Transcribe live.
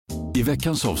I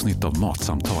veckans avsnitt av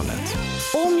Matsamtalet.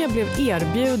 Om jag blev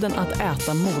erbjuden att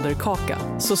äta moderkaka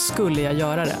så skulle jag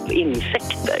göra det.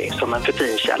 Insekter som en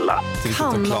proteinkälla.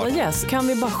 Kanadagäss, kan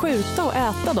vi bara skjuta och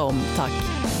äta dem, tack?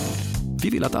 Vi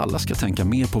vill att alla ska tänka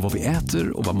mer på vad vi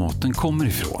äter och var maten kommer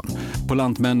ifrån. På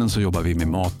Lantmännen så jobbar vi med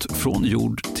mat från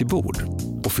jord till bord.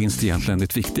 Och finns det egentligen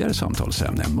ett viktigare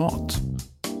samtalsämne än mat?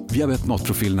 Vi har bett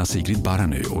matprofilerna Sigrid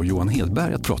Barany och Johan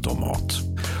Hedberg att prata om mat.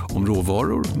 Om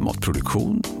råvaror,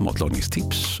 matproduktion,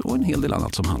 matlagningstips och en hel del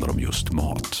annat som handlar om just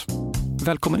mat.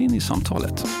 Välkommen in i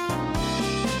samtalet.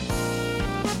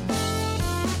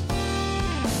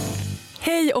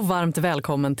 Hej och varmt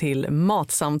välkommen till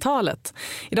Matsamtalet.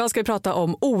 Idag ska vi prata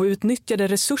om outnyttjade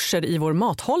resurser i vår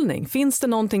mathållning. Finns det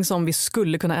någonting som vi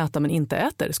skulle kunna äta men inte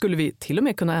äter? Skulle vi till och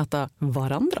med kunna äta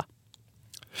varandra?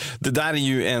 Det där är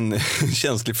ju en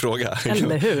känslig fråga.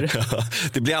 Eller hur? Ja,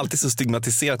 det blir alltid så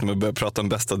stigmatiserat när man börjar prata om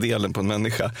bästa delen på en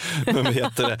människa. Men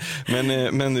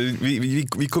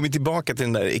vi kommer tillbaka till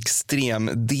den där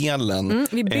extremdelen.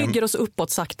 Vi bygger oss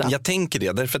uppåt sakta. Jag tänker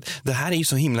det, därför att det här är ju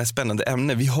så himla spännande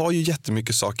ämne. Vi har ju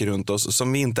jättemycket saker runt oss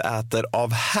som vi inte äter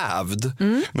av hävd,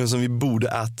 men som vi borde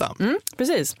äta.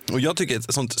 Precis. Och jag tycker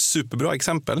ett sånt superbra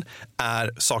exempel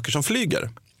är saker som flyger.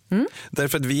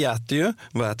 Därför att vi äter ju,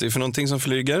 vad äter vi för någonting som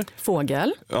flyger?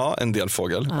 Fågel. Ja, en del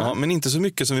fågel. Ja, men inte så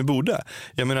mycket som vi borde.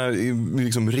 Jag menar,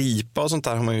 liksom ripa och sånt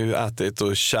där har man ju ätit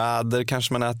och tjäder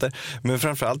kanske man äter. Men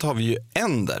framförallt har vi ju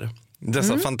änder.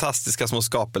 Dessa fantastiska små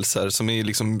skapelser som är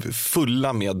liksom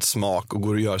fulla med smak och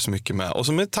går att göra så mycket med. Och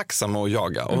som är tacksamma att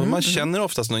jaga. Och man känner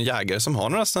oftast någon jägare som har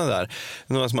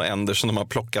några små änder som de har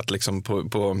plockat liksom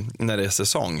på när det är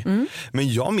säsong.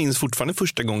 Men jag minns fortfarande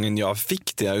första gången jag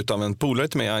fick det utav en polare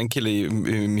till mig, en kille i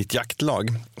mitt jaktlag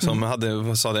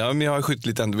som sa det, ja, men jag har skjutit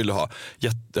lite änder, vill du ha?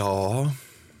 Ja,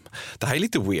 det här är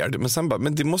lite weird. Men sen bara,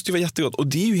 men det måste ju vara jättegott. Och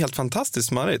det är ju helt fantastiskt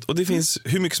smarrigt. Och det finns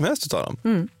hur mycket som helst utav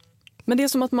dem. Men det är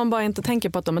som att man bara inte tänker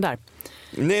på att de är där.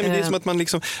 Nej, men det är som att man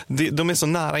liksom, de är så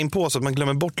nära inpå så att man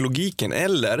glömmer bort logiken.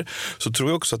 Eller så tror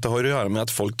jag också att det har att göra med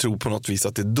att folk tror på något vis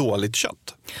att det är dåligt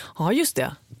kött. Ja, just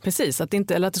det. Precis,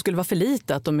 eller att det skulle vara för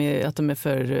lite, att de är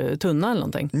för tunna eller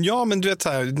någonting. Ja, men du vet så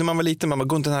här, när man var liten, man bara,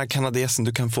 gå inte den här kanadesen,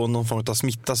 du kan få någon form av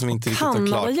smitta som inte riktigt är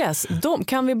klar. Yes,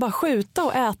 kan vi bara skjuta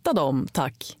och äta dem,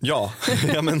 tack? Ja,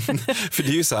 men för det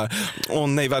är ju så här,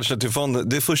 nej, Världsnaturfonden,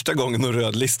 det är första gången de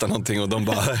rödlistar någonting och de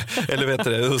bara, eller vet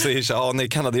du det, och säger så här, nej,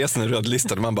 kanadesen är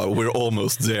rödlistad, man bara, we're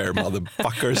almost there,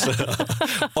 motherfuckers.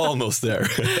 Almost there.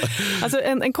 Alltså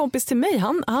en kompis till mig,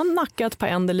 han nackat på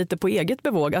änder lite på eget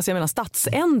bevåg, alltså jag menar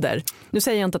statsänder. Nu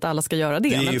säger jag inte att alla ska göra det,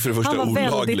 det är ju för det första han var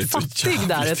olagligt, väldigt fattig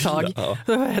där ett tag. Ja.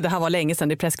 Det här var länge sedan,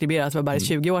 det är preskriberat, det var bara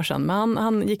 20 år sedan. Men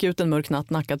han gick ut en mörk natt,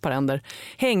 nackat på änder,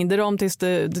 hängde dem tills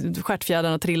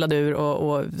stjärtfjädrarna trillade ur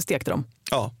och stekte dem.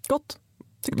 Ja. Gott.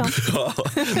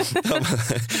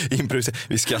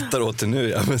 Vi skrattar åt det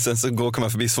nu, men sen så går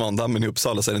man förbi Svandammen i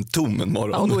Uppsala så är den tom en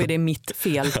morgon. Ja, och då är det mitt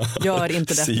fel. Gör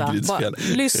inte detta. Bara,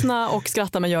 lyssna och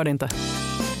skratta, men gör det inte.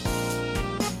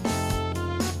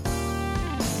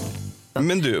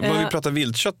 Men du, vad vi pratar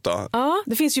viltkött då? Ja,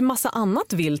 det finns ju massa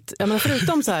annat vilt. Jag menar,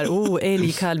 förutom så här,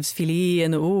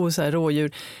 älgkalvsfilén och så här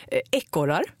rådjur.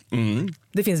 Ekorrar.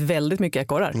 Det finns väldigt mycket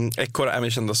ekorrar. Ekorrar är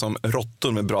väl kända som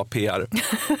råttor med bra PR.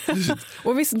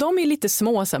 Och visst, de är lite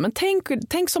små så här, men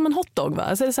tänk som en hotdog, va?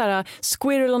 Alltså det är så här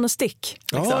squirrel on a stick.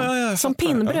 Liksom. Ja, som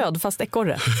pinnbröd, fast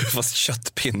ekorre. Fast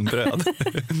köttpinnbröd.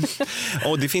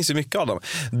 Och det finns ju mycket av dem.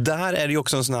 Där är det ju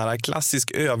också en sån här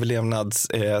klassisk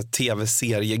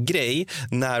överlevnads-tv-seriegrej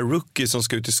när Rookie som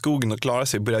ska ut i skogen och klara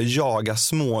sig börjar jaga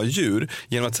smådjur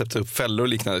genom att sätta upp fällor och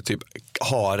liknande, typ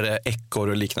hare,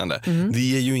 ekorre och liknande. Det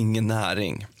ger ju ingen näring.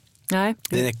 Nej.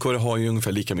 En ekorre har ju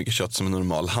ungefär lika mycket kött som en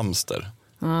normal hamster.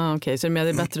 Okej, så det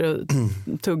är bättre att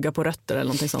tugga på rötter eller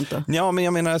någonting sånt då? Ja, men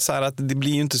jag menar så här att det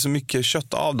blir ju inte så mycket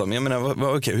kött av dem. Jag menar,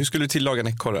 okej, hur skulle du tillaga en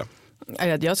ekorre?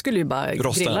 Jag skulle ju bara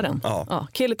grilla den. Ja.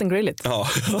 Kill it and grill it. Ja.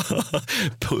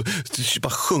 Bara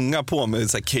sjunga på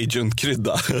med så här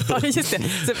cajun-krydda. Ja, just det.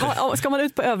 Så, ska man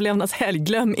ut på överlevnadshelg,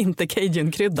 glöm inte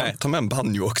cajun-krydda. Nej, ta med en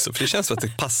banjo också, för det känns som att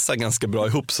det passar ganska bra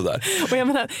ihop sådär. Och jag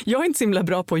menar, jag är inte så himla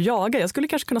bra på att jaga. Jag skulle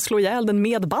kanske kunna slå ihjäl den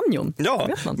med banjon. Ja,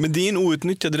 men det är en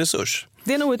outnyttjad resurs.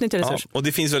 Det är en outnyttjad resurs. Ja, och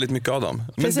det finns väldigt mycket av dem.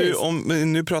 Precis.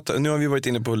 Men nu har vi varit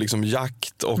inne på liksom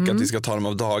jakt och att vi ska ta dem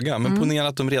av dagar. Men ponera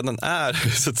att de redan är,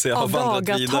 så att säga, har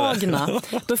vandrat vidare.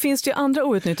 Då finns det ju andra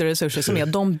outnyttjade resurser som är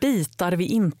de bitar vi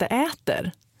inte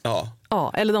äter. Ja.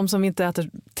 Ja, eller de som vi inte äter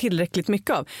tillräckligt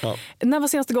mycket av. Ja. När var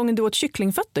senaste gången du åt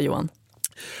kycklingfötter, Johan?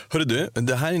 Hörru du,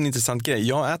 det här är en intressant grej.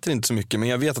 Jag äter inte så mycket, men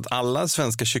jag vet att alla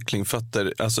svenska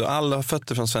kycklingfötter, alltså alla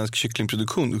fötter från svensk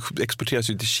kycklingproduktion exporteras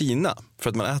ju till Kina för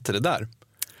att man äter det där.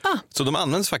 Så de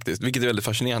används faktiskt, vilket är väldigt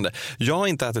fascinerande. Jag har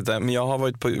inte ätit det, men jag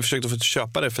har försökt att få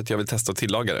köpa det för att jag vill testa att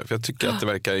tillaga det. För jag tycker att det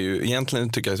verkar egentligen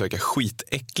tycker jag att det verkar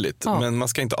skitäckligt. Men man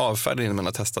ska inte avfärda det innan man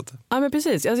har testat det. Ja, men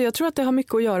precis. Alltså, jag tror att det har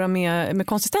mycket att göra med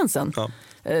konsistensen. Ja.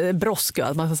 Brosk,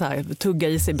 att man ska så här, tugga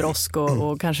i sig brosk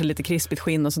och kanske lite krispigt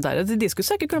skinn och sånt där. Det skulle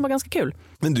säkert kunna vara ganska kul.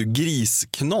 Men du,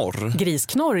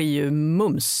 grisknorr är ju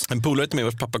mums. En polare till mig,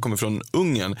 vars pappa kommer från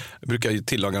Ungern, brukar ju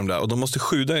tillaga dem där. Och de måste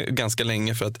sjuda ganska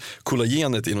länge för att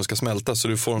kollagenet i dem ska smälta, så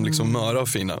du får dem liksom möra och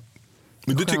fina.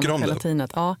 Men du tycker om det?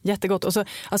 Ja, jättegott. Och så,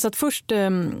 alltså att först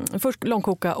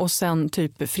långkoka och sen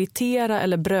typ fritera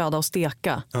eller bröda och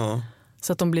steka. Ja.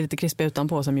 Så att de blir lite krispiga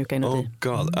utanpå och så mjuka inuti. Oh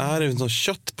god, är det något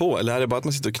kött på eller är det bara att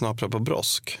man sitter och knaprar på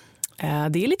brosk?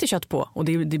 Det är lite kött på och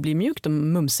det blir mjukt och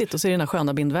mumsigt och så är det den här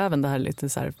sköna bindväven, det här lite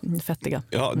så här fettiga.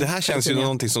 Ja, det här känns ju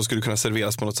någonting som skulle kunna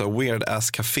serveras på något så här weird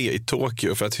ass café i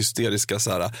Tokyo för att hysteriska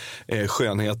så här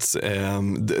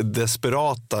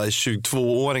desperata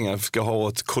 22-åringar ska ha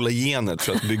åt kollagenet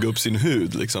för att bygga upp sin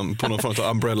hud liksom, på någon form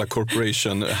av Umbrella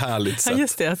Corporation härligt sätt. Ja,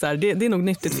 just det, så här, det är nog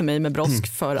nyttigt för mig med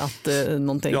brosk för att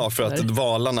någonting. Ja, för att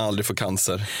valarna aldrig får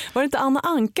cancer. Var det inte Anna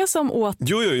Anka som åt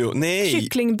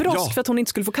kycklingbrosk för att hon inte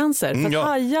skulle få cancer? För att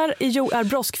hajar är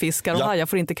broskfiskar och hajar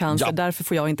får inte cancer. Därför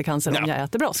får jag inte cancer om jag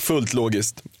äter brosk. Fullt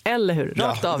logiskt. Eller hur?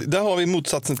 Rakt av. Där har vi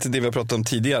motsatsen till det vi har pratat om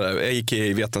tidigare,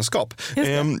 a.k.a. vetenskap.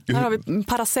 Här har vi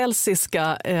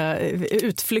paracelsiska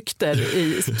utflykter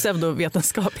i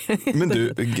pseudovetenskap. Men du,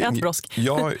 ät brosk.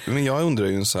 Men jag undrar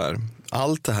ju så här,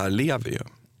 allt det här lever ju.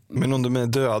 Men om de är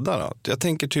döda då? Jag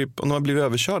tänker typ om de har blivit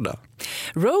överkörda.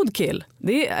 Roadkill,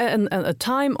 det är en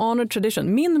time-honored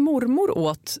tradition. Min mormor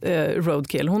åt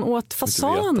roadkill. Hon åt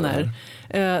fasaner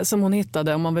som hon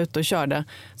hittade om man var ute och körde.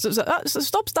 Så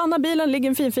stopp, stanna bilen, ligger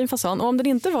en fin fasan. Och om den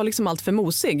inte var liksom allt för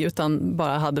mosig utan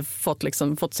bara hade fått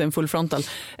sig en full frontal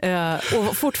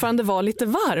och fortfarande var lite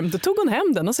varm, då tog hon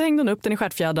hem den och så hängde hon upp den i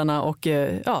stjärtfjädrarna och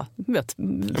stekte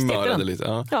den.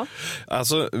 Lite, ja.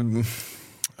 Alltså...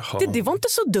 Det var inte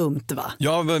så dumt, va?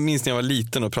 Jag minns när jag var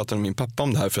liten och pratade med min pappa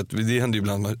om det här, för att det hände ju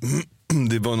ibland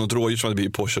det var något rådjur som hade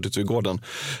blivit påkört ute i gården.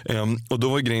 Och då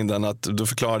var grejen den att då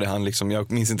förklarade han liksom,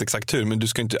 jag minns inte exakt hur, men du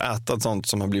ska inte äta sånt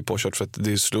som har blivit påkört för att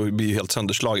det blir helt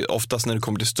sönderslaget. Oftast när det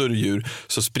kommer till större djur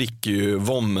så spricker ju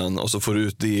vommen och så får du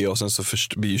ut det och sen så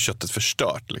blir ju köttet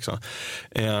förstört liksom.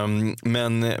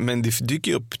 Men det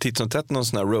dyker upp titt som tätt någon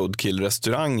sån här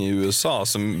roadkill-restaurang i USA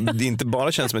som det inte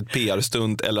bara känns som ett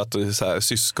PR-stunt eller att det är så här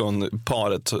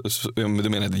syskonparet, du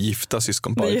menar det gifta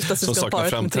syskonparet som saknar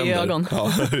framtänder.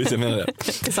 Ja, jag menar det.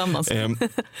 Tillsammans.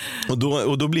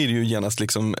 Och då blir det ju genast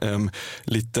liksom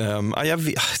lite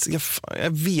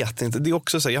jag vet inte. Det är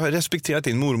också så här, jag har respekterat att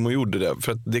din mormor gjorde det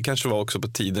för att det kanske var också på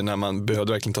tiden när man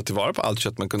behövde verkligen ta tillvara på allt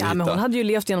kött man kunde hitta. Men hon hade ju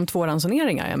levt genom 2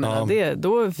 ransoneringar. Jag menar,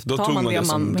 då tar man det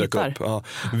man hittar. Ja.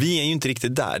 Vi är ju inte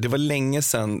riktigt där. Det var länge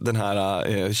sedan den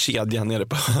här kedjan nere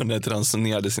på hörnet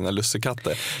ransonerade sina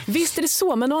lussekatter. Visst är det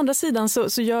så, men å andra sidan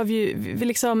så gör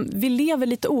vi lever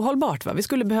lite ohållbart, va? Vi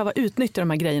skulle behöva utnyttja de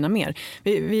här grejerna mer.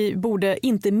 Vi borde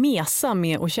inte mesa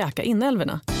med att käka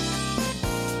inälvorna.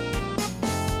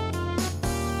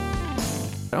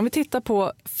 Om vi tittar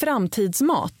på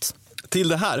framtidsmat. Till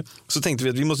det här så tänkte vi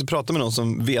att vi måste prata med någon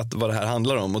som vet vad det här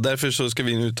handlar om. Och därför så ska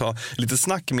vi nu ta lite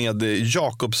snack med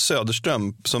Jakob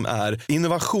Söderström som är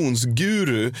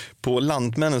innovationsguru på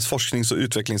Lantmännens forsknings- och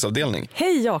utvecklingsavdelning.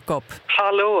 Hej Jakob!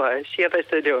 Hallå, tjena i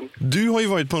studion. Du har ju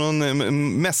varit på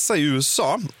någon mässa i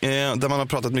USA där man har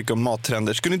pratat mycket om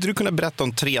mattrender. Skulle inte du kunna berätta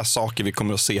om 3 saker vi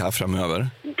kommer att se här framöver?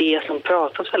 Det som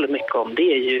pratas väldigt mycket om,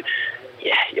 det är ju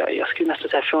jag skulle nästan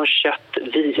säga från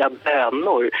kött via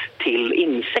bönor till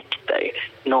insekter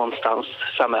någonstans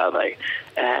framöver.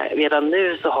 Redan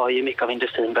nu så har ju mycket av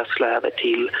industrin börjat slå över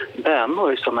till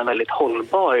bönor som en väldigt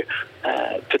hållbar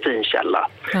proteinkälla.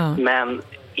 Ja. Men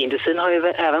industrin har ju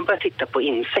även börjat titta på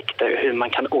insekter, hur man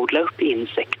kan odla upp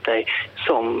insekter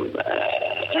som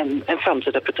en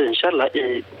framtida proteinkälla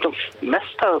i de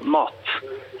mesta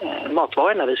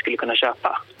matvarorna vi skulle kunna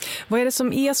köpa. Vad är det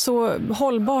som är så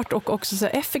hållbart och också så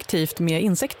effektivt med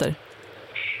insekter?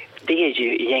 Det är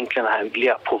ju egentligen den här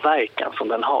miljöpåverkan som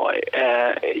den har.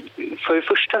 För det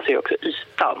första så är det också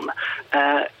ytan.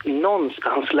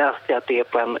 Någonstans läste jag att det är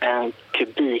på en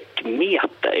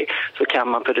kubikmeter så kan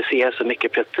man producera så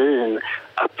mycket protein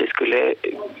att det skulle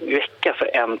räcka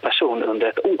för en person under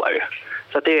ett år.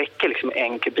 Så att det räcker liksom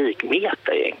 1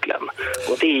 kubikmeter egentligen.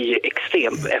 Och det är ju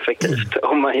extremt effektivt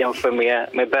om man jämför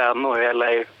med bönor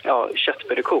eller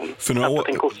köttproduktion. Att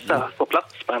en kossa på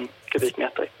plats. Men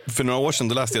kubikmeter. För några år sedan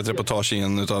då läste jag ett reportage i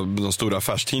en av de stora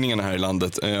affärstidningarna här i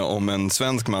landet om en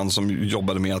svensk man som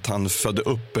jobbade med att han födde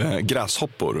upp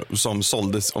gräshoppor som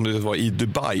såldes, om det var i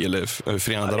Dubai eller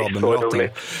Förenade Arabemiraten.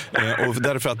 Och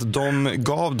därför att de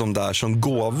gav dem där som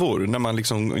gåvor när man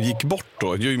liksom gick bort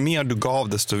då. Ju mer du gav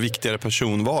desto viktigare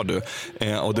person var du.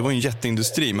 Och det var en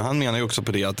jätteindustri, men han menar ju också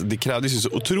på det att det krävdes ju så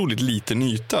otroligt liten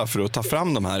yta för att ta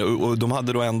fram de här, och de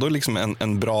hade då ändå liksom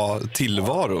en bra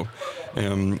tillvaro.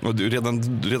 Och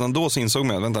redan då så insåg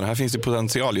man att vänta, här finns det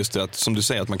potential just det att, som du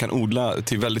säger, att man kan odla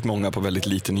till väldigt många på väldigt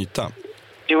liten yta.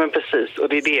 Jo, men precis. Och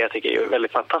det är det jag tycker är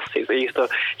väldigt fantastiskt. Och just då,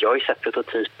 jag har ju sett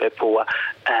prototyper på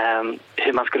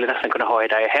hur man skulle nästan kunna ha det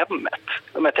där i hemmet.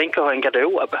 Om jag tänker ha en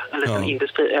garderob, en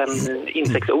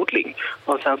insektsodling.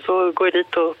 Och sen så går jag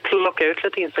dit och plockar ut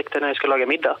lite insekter när jag ska laga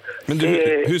middag. Men du,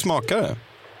 hur smakar det?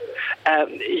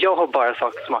 Jag har bara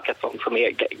smakat sånt som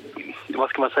är, vad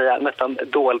ska man säga, nästan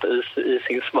dold i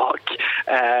sin smak.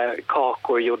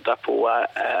 Kakor gjorda på,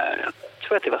 jag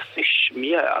tror att det var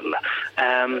syrsmjöl.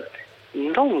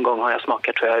 Någon gång har jag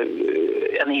smakat, tror jag,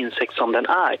 en insekt som den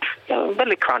är.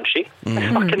 Väldigt crunchy. Det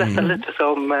smakar nästan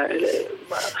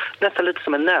lite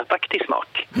som en nötaktig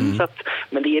smak. Så att,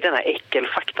 men det är den här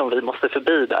äckelfaktorn vi måste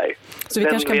förbi där. Så vi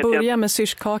kanske kan börja med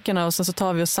syrskakorna och sen så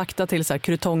tar vi och sakta till så här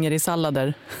krutonger i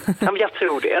sallader. Ja, men jag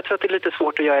tror det. Jag tror att det är lite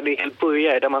svårt att göra det helt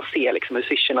börjare där man ser liksom hur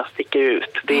syrskorna sticker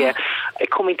ut. Det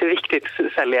kommer inte riktigt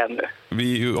sälja ännu.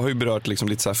 Vi har ju berört liksom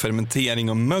lite så här fermentering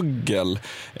och mögel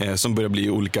som börjar bli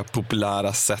olika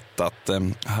populära sätt att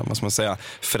vad ska man säga,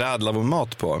 förädla vår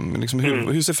mat på. Liksom,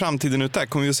 hur ser framtiden ut där?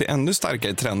 Kommer vi att se ännu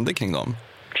starkare trender kring dem?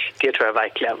 Det tror jag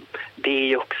verkligen. Det är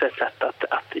ju också ett sätt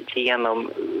att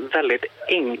genom väldigt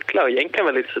enkla och egentligen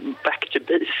väldigt back to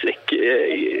basic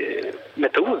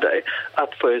metoder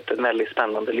att få ut en väldigt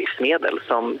spännande livsmedel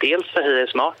som dels förhöjer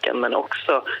smaken men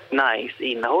också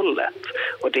näringsinnehållet.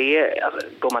 Och det, alltså,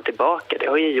 går man tillbaka, det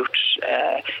har ju gjorts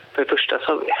för det första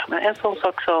så, en sån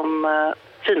sak som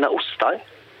fina ostar.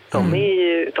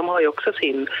 De har ju också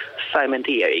sin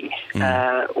fermentering.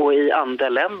 Och i andra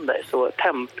länder så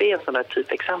tempeh är en sån där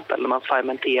typexempel när man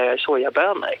fermenterar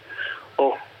sojabönor.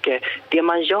 Och det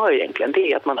man gör egentligen,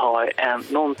 det är att man har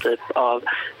någon typ av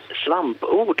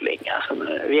svampodling, alltså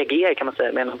reagerar kan man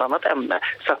säga med något annat ämne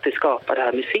så att det skapar det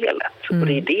här mycelet. Och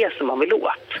det är det som man vill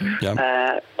åt.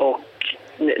 Och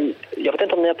jag vet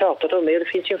inte om ni har pratat om det, det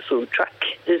finns ju en food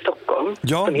truck i Stockholm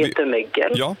som heter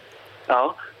Mögel.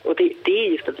 Ja, och det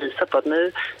är just att visa på att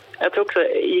nu, jag tror också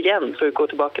igen, för att gå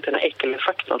tillbaka till den här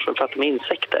äckelfaktorn som vi pratar om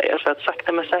insekter, alltså att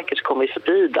sakta men säkert så kommer vi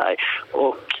förbi där,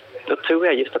 och då tror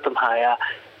jag just att de här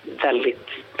väldigt,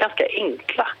 ganska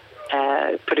enkla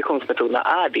produktionsmetoderna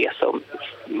är det som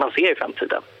man ser i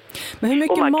framtiden. Men hur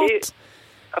mycket mat...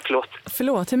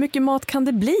 Förlåt, hur mycket mat kan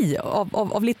det bli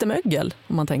av lite mögel,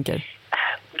 om man tänker?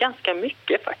 Ganska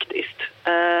mycket faktiskt.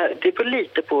 Det beror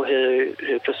lite på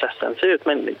hur processen ser ut.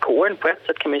 Men korn på ett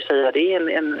sätt kan man ju säga det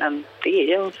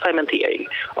är en fermentering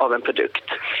av en produkt.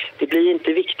 Det blir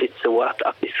inte viktigt så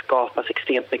att det skapas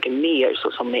extremt mycket mer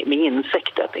så som med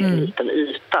insekter, att det är en liten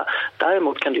yta.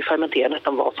 Däremot kan du fermentera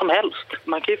nästan vad som helst.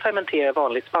 Man kan ju fermentera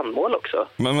vanligt spannmål också.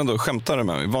 Men vadå, skämtar du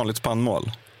med mig? Vanligt spannmål?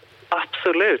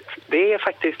 Absolut. Det är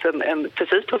faktiskt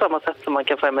precis på samma sätt som man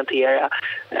kan fermentera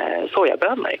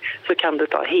sojabönor. Så kan du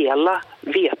ta hela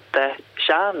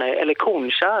vetekärnor eller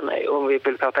kornkärnor, om vi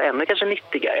vill prata ännu kanske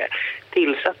nyttigare,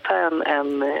 tillsätta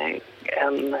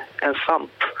en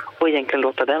svamp och egentligen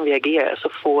låta den reagera, så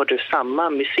får du samma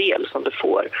mycel som du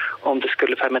får om du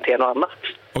skulle fermentera något annat.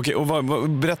 Okej, och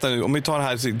berätta nu, om vi tar det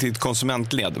här till ett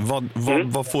konsumentled,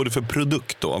 vad får du för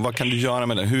produkt då? Vad kan du göra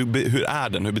med den? Hur är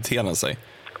den? Hur beter den sig?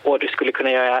 Och du skulle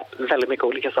kunna göra väldigt mycket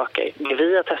olika saker. Det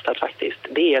vi har testat faktiskt,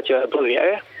 det är att göra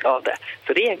burgare av det.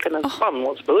 Så det är egentligen en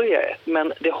spannmålsburgare,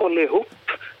 men det håller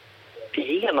ihop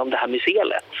genom det här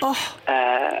mycelet. Det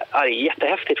är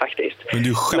jättehäftigt faktiskt. Men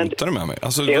du skämtar med mig?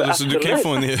 Alltså, du kan ju få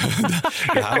en...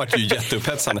 Det här var ju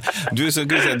jätteupphetsande. Du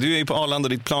är ju på Arlanda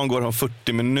och ditt plan går om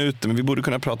 40 minuter, men vi borde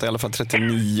kunna prata i alla fall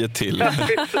 39 till.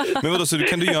 Men vadå, så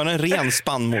kan du göra en ren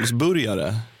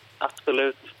spannmålsburgare?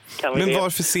 Absolut. Men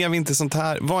varför ser vi inte sånt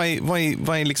här?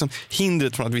 Vad är liksom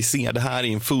hindret från att vi ser det här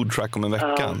i en food truck om en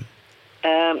vecka?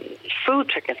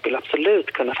 Foodtrucken skulle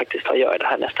absolut kunna faktiskt göra det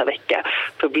här nästa vecka.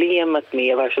 Problemet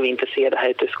med varför vi inte ser det här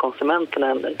ute hos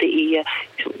konsumenterna, det är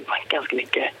liksom ganska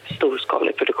mycket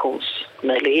storskalig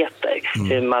produktionsmöjligheter.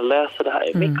 Hur man löser det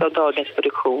här. Mycket av dagens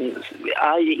produktion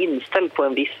är ju inställd på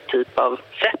en viss typ av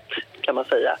sätt, kan man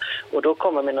säga. Och då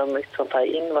kommer man med något sånt här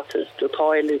innovativt och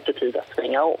tar lite tid att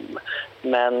svänga om.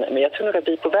 Men jag tror nog att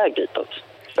vi är på väg ditåt.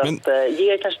 Så att,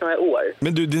 ge kanske några år.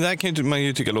 Men du, det där kan man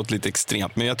ju tycka låter lite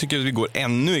extremt, men jag tycker att vi går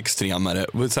ännu extremare.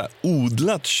 Så här,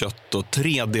 odlat kött och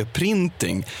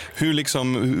 3D-printing.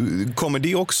 Hur kommer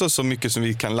det också så mycket som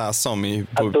vi kan läsa om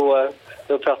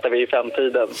Då pratar vi i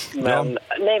framtiden. Men,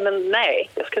 nej,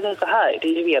 jag ska säga så här. Det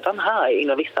är ju redan här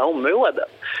inom vissa områden.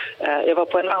 Jag var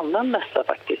på en annan mässa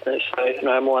faktiskt nu för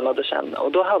några månader sedan.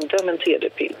 Och då hade de en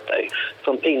 3D-printer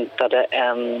som printade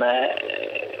en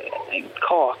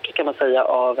kaka kan man säga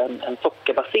av en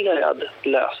sockerbaserad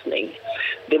lösning.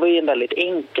 Det var ju en väldigt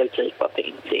enkel typ av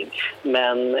printing.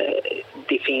 Men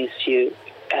det finns ju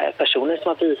personer som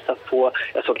har visat på,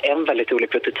 jag såg en väldigt rolig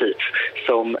prototyp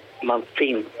som man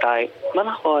printar. Man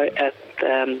har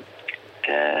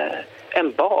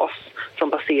en bas som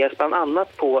baseras bland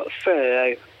annat på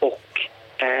fröer och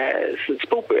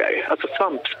sporer, alltså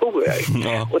svampsporer.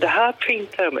 Ja. Och det här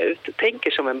printar de ut,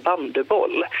 tänker som en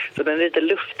bandyboll. Så den är lite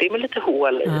luftig med lite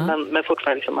hål i, men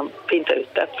fortfarande liksom man printar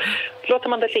ut det. Så låter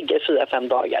man det ligga i 4-5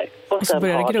 dagar. Och så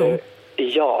börjar det gro.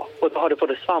 Ja, och då har du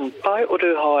både svampar och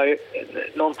du har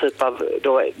någon typ av,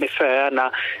 då, med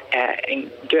fröna, en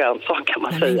grönsak kan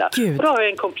man säga. Gud. Och då har du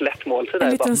en komplett mål. Så en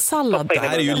liten sallad. Det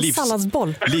här är ju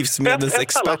salladsboll.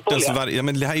 Livsmedelsexpertens det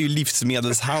här är ju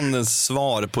livsmedelshandelns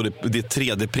svar på det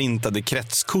 3D-printade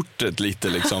kretskortet lite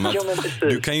liksom. Ja, men precis.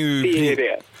 Du kan ju det är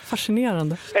det.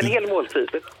 Fascinerande. En hel måltid.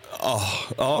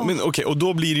 Men okej, och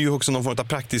då blir det ju också någon form av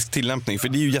praktisk tillämpning, för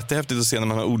det är ju jättehäftigt att se när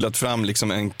man har odlat fram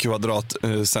liksom en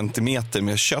kvadratcentimeter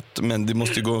med kött, men det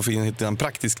måste ju gå att hitta en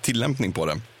praktisk tillämpning på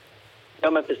det.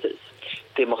 Ja, men precis.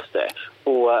 Det måste.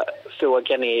 Och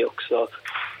frågan är ju också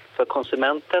för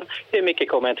konsumenten, hur mycket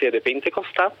kommer en 3D-printer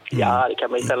kosta? Ja, det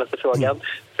kan man ju ställa sig frågan.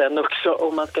 Sen också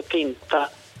om man ska printa,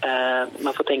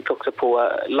 man får tänka också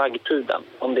på laggtiden.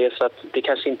 Om det är så att det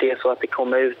kanske inte är så att det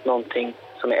kommer ut någonting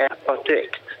som är ätbart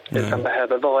direkt, utan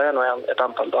behöver vara ett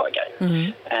antal dagar.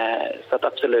 Så att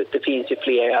absolut, det finns ju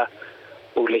flera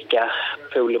olika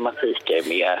problematiker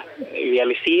med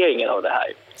realiseringen av det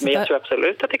här. Men jag tror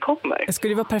absolut att det kommer. Det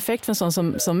skulle vara perfekt för en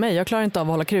sån som mig. Jag klarar inte av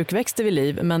att hålla krukväxter vid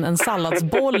liv, men en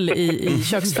salladsboll i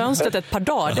köksfönstret ett par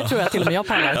dagar, det tror jag till och med jag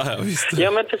pallar.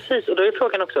 Ja, men precis. Och då är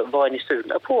frågan också, vad är ni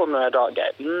sugna på om några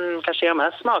dagar? Kanske de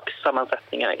här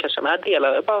smaksammansättningarna, kanske de här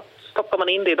delarna, bara stoppar man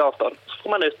in det i datorn så får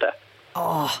man ut det.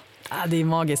 Det är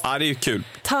magiskt. Ja, det är ju kul.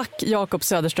 Tack Jakob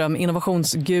Söderström,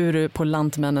 innovationsguru på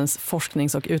Lantmännens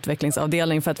forsknings- och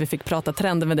utvecklingsavdelning, för att vi fick prata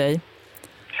trender med dig.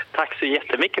 Tack så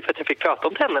jättemycket för att jag fick prata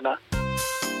om trenderna.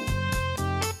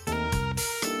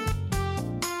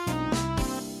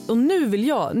 Och nu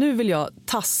vill jag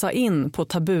tassa in på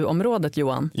tabuområdet,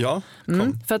 Johan. Ja,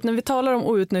 för att när vi talar om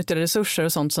outnyttjade resurser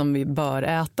och sånt som vi bör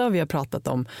äta, vi har pratat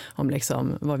om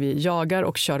liksom vad vi jagar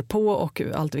och kör på och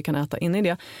allt vi kan äta in i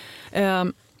det.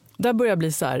 Där börjar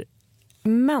bli så här,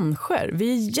 människor,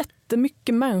 vi är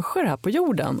jättemycket människor här på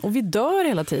jorden och vi dör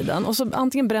hela tiden, och så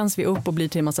antingen bränns vi upp och blir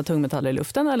till en massa tungmetaller i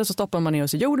luften, eller så stoppar man ner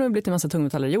oss i jorden och blir till en massa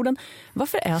tungmetaller i jorden.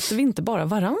 Varför äter vi inte bara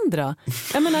varandra?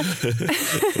 Jag menar,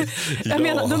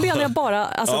 då menar jag bara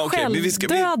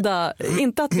självdöda,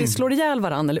 inte att vi slår ihjäl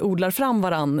varandra eller odlar fram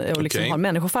varandra och liksom har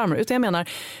människofarmer, utan jag menar,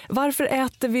 varför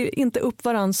äter vi inte upp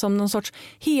varandra som någon sorts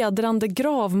hedrande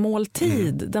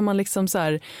gravmåltid där man liksom så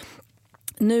här,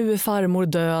 nu är farmor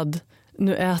död,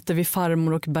 nu äter vi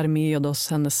farmor och bär med oss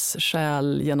hennes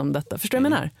själ genom detta. Förstår du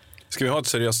vad jag menar? Ska vi ha ett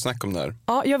seriöst snack om det här?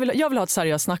 Ja, jag vill ha ett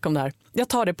seriöst snack om det här. Jag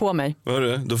tar det på mig.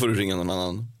 Då får du ringa någon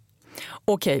annan.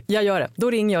 Okej, jag gör det. Då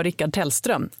ringer jag Rickard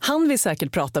Tellström. Han vill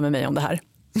säkert prata med mig om det här.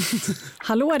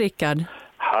 Hallå Rickard.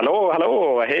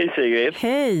 Hallå. Hej Sigrid.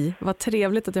 Hej, vad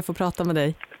trevligt att jag får prata med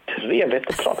dig. Trevligt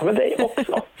att prata med dig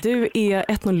också. Du är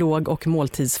etnolog och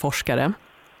måltidsforskare.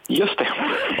 Just det.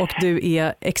 Och du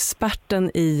är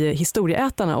experten i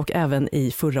historieätarna och även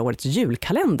i förra årets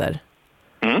julkalender.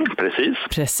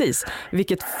 Precis.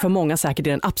 Vilket för många säkert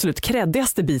är den absolut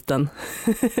kreddigaste biten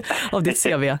av ditt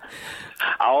CV.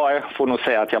 Ja, jag får nog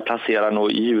säga att jag placerar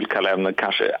nog julkalendern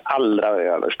kanske allra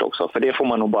överst också. För det får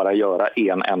man nog bara göra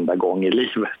en enda gång i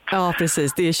livet. Ja,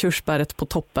 precis. Det är körsbäret på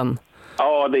toppen.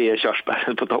 Ja, det är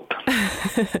körsbäret på topp.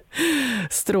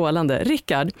 Strålande.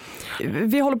 Rickard,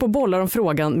 vi håller på att bolla om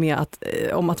frågan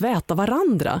om att äta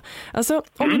varandra. Alltså,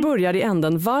 om vi börjar i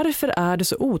änden, varför är det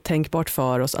så otänkbart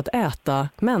för oss att äta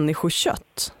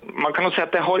människokött? Man kan nog säga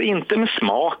att det har inte med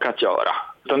smak att göra.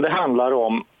 Utan det handlar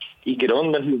om i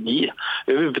grunden hur vi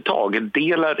överhuvudtaget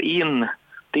delar in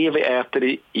det vi äter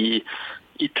i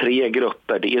 3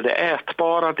 grupper. Det är det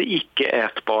ätbara, det icke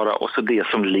ätbara och så det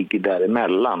som ligger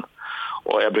däremellan.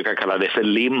 Och jag brukar kalla det för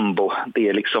limbo. Det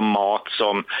är liksom mat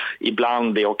som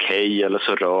ibland är okej eller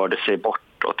så rör det sig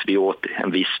att vi åt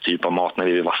en viss typ av mat när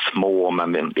vi var små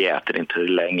men vi äter inte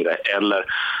det längre. Eller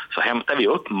så hämtar vi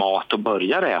upp mat och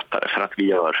börjar äta det för att vi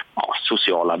gör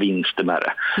sociala vinster med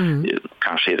det.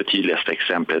 Kanske är det tydligaste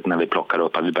exemplet när vi plockar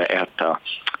upp att vi börjar äta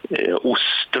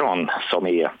ostron som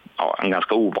är en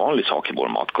ganska ovanlig sak i vår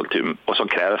matkultur och som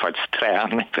kräver faktiskt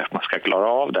träning för att man ska klara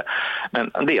av det.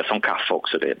 Men det är som kaffe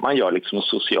också. Man gör liksom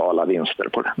sociala vinster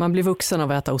på det. Man blir vuxen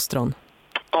av att äta ostron?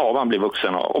 Ja, man blir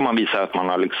vuxen och man visar att man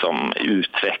har liksom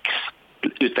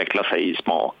utvecklat sig i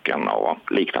smaken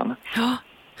och liknande.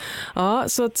 Ja,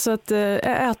 så att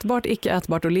ätbart, icke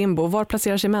ätbart och limbo. Var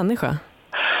placerar sig människa?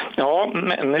 Ja,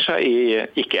 människa är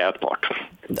icke ätbart.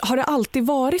 Har det alltid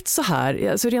varit så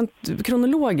här? Alltså rent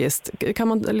kronologiskt, kan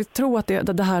man tro att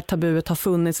det här tabuet har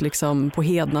funnits liksom på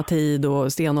hedna tid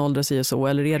och stenålder och så?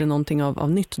 Eller är det någonting av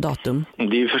nytt datum? Det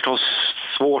är ju förstås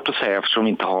svårt att säga eftersom vi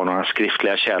inte har några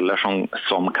skriftliga källor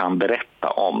som kan berätta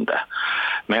om det.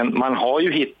 Men man har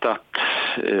ju hittat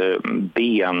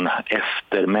ben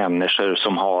efter människor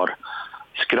som har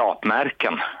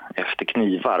skrapmärken efter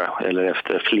knivar eller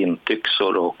efter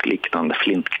flintyxor och liknande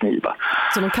flintknivar.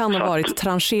 Så de kan ha varit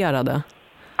trancherade?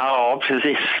 Ja,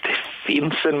 precis. Det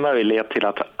finns en möjlighet till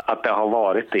att det har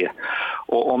varit det.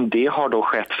 Och om det har då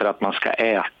skett för att man ska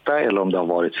äta eller om det har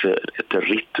varit för ett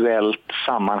rituellt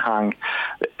sammanhang,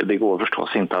 det går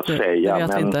förstås inte att säga. Det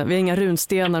vet vi inte. Vi har inga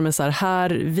runstenar med så här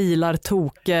vilar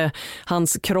Toke,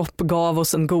 hans kropp gav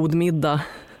oss en god middag.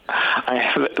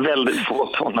 Nej, väldigt få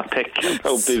sådana tecken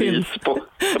och bevis på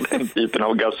den typen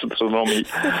av gastronomi.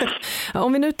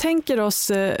 Om vi nu tänker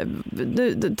oss,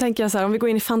 tänker jag så här, om vi går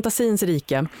in i fantasins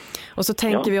rike och så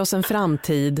tänker vi oss en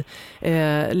framtid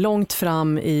långt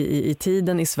fram i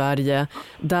tiden i Sverige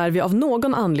där vi av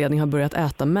någon anledning har börjat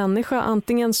äta människa.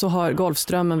 Antingen så har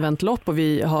Golfströmmen vänt lopp och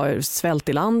vi har svält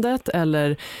i landet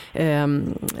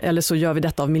eller så gör vi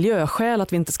detta av miljöskäl,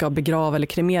 att vi inte ska begrava eller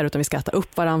kremera utan vi ska äta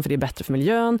upp varandra för det är bättre för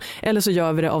miljön. Eller så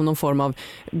gör vi det av någon form av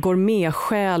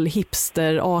gourmetskäl,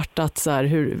 hipsterartat, så här,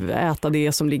 hur äta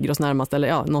det som ligger oss närmast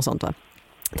eller något sånt va.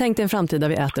 Tänk dig en framtid där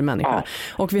vi äter människa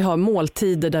och vi har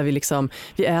måltider där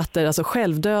vi äter alltså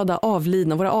självdöda,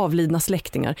 våra avlidna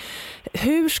släktingar.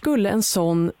 Hur skulle en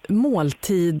sån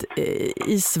måltid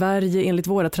i Sverige enligt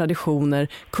våra traditioner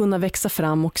kunna växa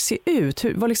fram och se ut?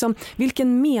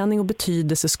 Vilken mening och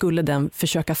betydelse skulle den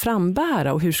försöka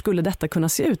frambära och hur skulle detta kunna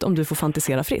se ut om du får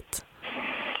fantisera fritt?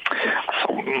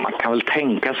 Man kan väl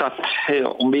tänka sig att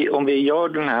om vi gör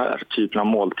den här typen av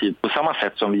måltid på samma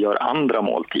sätt som vi gör andra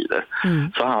måltider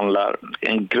så handlar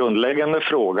en grundläggande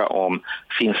fråga om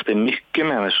finns det mycket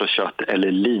människokött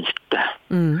eller lite?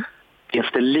 Finns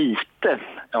det lite,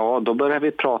 då börjar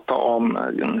vi prata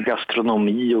om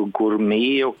gastronomi och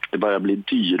gourmet och det börjar bli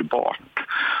dyrbart.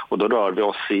 Och då rör vi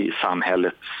oss i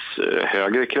samhällets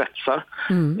högre kretsar.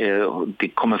 Det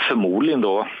kommer förmodligen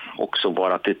då också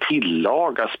vara att det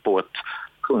tillagas på ett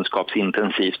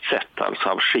kunskapsintensivt sätt, alltså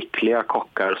av skickliga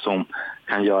kockar som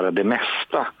kan göra det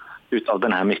mesta utav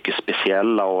den här mycket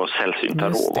speciella och sällsynta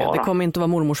råvaran. Det kommer inte vara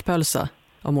mormors pölsa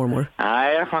av mormor.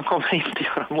 Nej, man kommer inte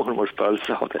göra mormors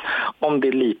pölsa av det. Om det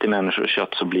är lite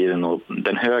människokött så blir det nog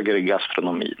den högre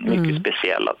gastronomin, mycket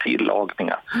speciella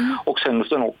tillagningar. Och sen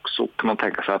också kan man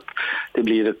tänka sig att det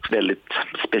blir ett väldigt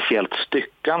speciellt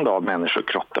styckande av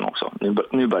människokroppen också.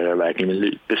 Nu börjar det verkligen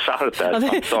bli bisarrt där.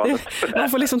 Man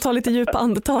får liksom ta lite djupa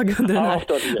andetag under den här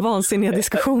vansinniga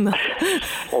diskussionen.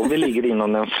 Och vi ligger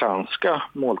inom den franska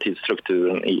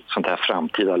måltidsstrukturen i sånt här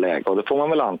framtida läge och det får man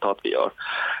väl anta att vi gör.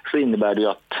 Så innebär det ju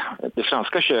att det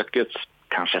franska kökets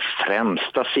kanske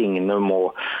främsta signum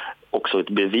och också ett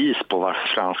bevis på varför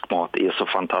fransk mat är så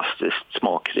fantastiskt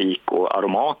smakrik och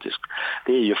aromatisk.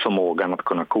 Det är ju förmågan att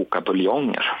kunna koka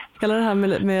buljonger. Hela det här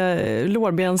med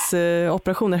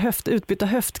lårbensoperationer, utbyta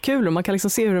höftkulor. Man kan liksom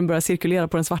se hur den börjar cirkulera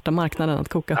på den svarta marknaden att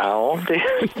koka. Ja, det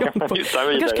kan man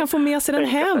kanske kan få med sig den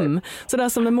hem. Sådär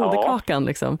som med moderkakan.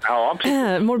 Liksom. Ja,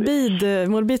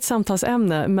 morbid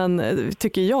samtalsämne, men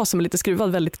tycker jag som är lite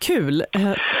skruvad väldigt kul.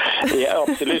 Ja,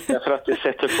 absolut, för att det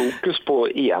sätter fokus på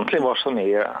egentligen vad som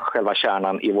är själva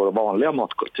kärnan i vår vanliga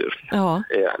matkultur. Ja.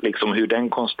 Liksom hur den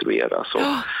konstrueras. Och,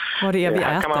 vad det är vi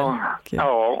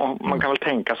äter. Man kan väl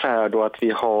tänka så här då att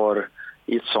vi har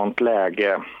i ett sånt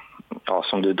läge,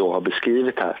 som du då har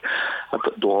beskrivit här, att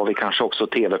då har vi kanske också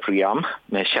tv-program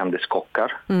med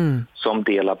kändiskockar som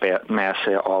delar med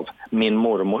sig av min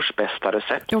mormors bästa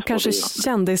recept. Och kanske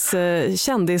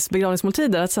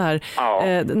kändisbegravningsmåltider, att så här,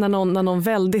 när någon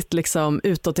väldigt liksom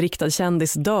utåtriktad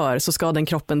kändis dör så ska den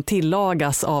kroppen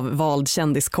tillagas av vald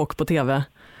kändiskock på tv.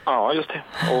 Ja, just det.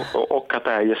 Och att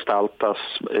det här gestaltas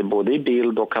både i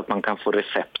bild och att man kan få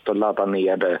recept och ladda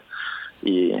ner det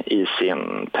i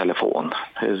sin telefon.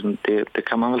 Det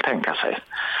kan man väl tänka sig.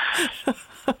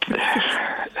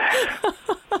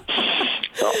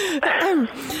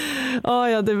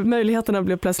 Möjligheterna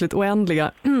blev plötsligt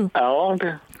oändliga. Ja,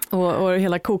 det... Och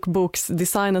hela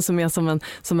kokboksdesignen som är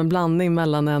som en blandning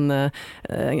mellan en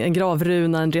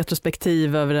gravruna, en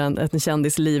retrospektiv över en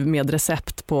kändis liv med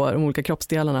recept på de olika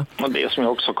kroppsdelarna. Och det som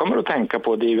jag också kommer att tänka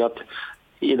på, det är ju att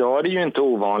idag är det ju inte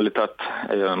ovanligt att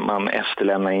man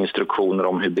efterlämnar instruktioner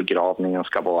om hur begravningen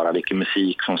ska vara, vilken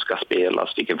musik som ska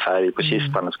spelas, vilken färg på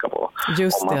kistan det ska vara.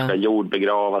 Just om man ska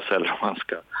jordbegravas eller om man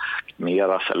ska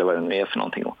kremeras eller vad det nu är för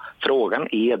någonting. Frågan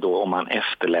är då om man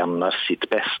efterlämnar sitt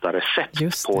bästa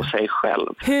recept på sig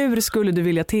själv. Hur skulle du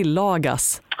vilja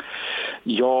tillagas?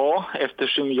 Ja,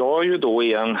 eftersom jag ju då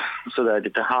är en sådär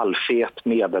lite halvfet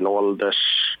medelålders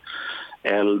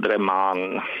äldre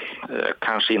man,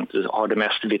 kanske inte har det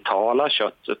mest vitala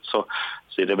köttet, så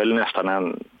är det väl nästan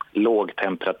en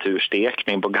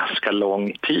lågtemperaturstekning på ganska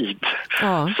lång tid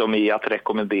som är att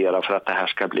rekommendera för att det här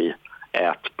ska bli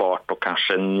ätbart och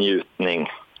kanske njutning,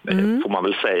 får man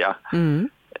väl säga.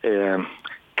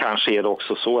 Kanske är det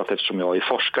också så att eftersom jag är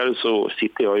forskare så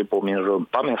sitter jag ju på min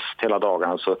rumpa mest hela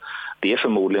dagen, så det är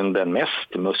förmodligen den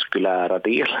mest muskulära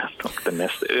delen och den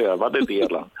mest övade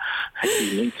delen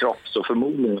i min kropp, så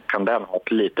förmodligen kan den ha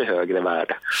ett lite högre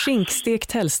värde.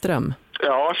 Skinkstekt Hellström.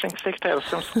 Ja, skinkstekt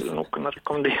Hellström skulle nog kunna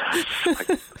rekommenderas.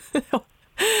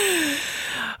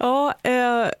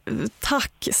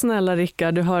 Tack snälla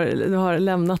Rickard, du har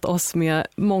lämnat oss med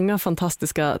många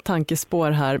fantastiska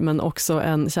tankespår här, men också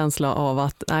en känsla av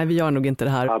att nej, vi gör nog inte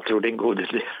det här. Jag tror det är en god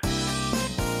idé.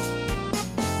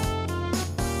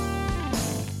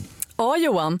 Ja,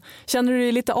 Johan, känner du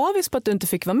dig lite avis på att du inte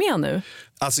fick vara med nu?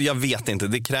 Alltså jag vet inte,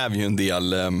 det kräver ju en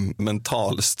del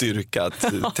mental styrka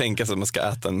att tänka sig att man ska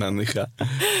äta en människa.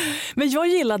 Men jag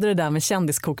gillade det där med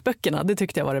kändiskokböckerna, det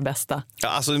tyckte jag var det bästa. Ja,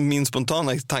 alltså min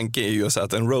spontana tanke är ju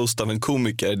att en roast av en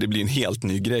komiker, det blir en helt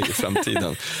ny grej i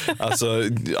framtiden. Alltså,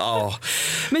 ja.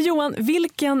 Men Johan,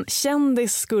 vilken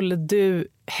kändis skulle du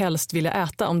helst vilja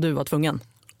äta om du var tvungen?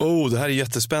 Det här är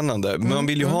jättespännande. Man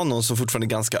vill ju ha någon som fortfarande är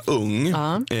ganska ung,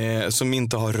 som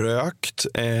inte har rökt,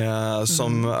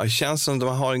 som känns som att de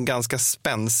har en ganska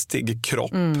spänstig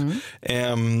kropp.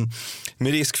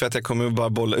 Med risk för att jag kommer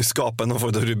bara skapa någon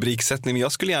form av rubriksättning, men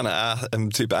jag skulle gärna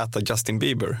äta Justin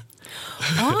Bieber.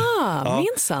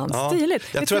 Minsann, stiligt.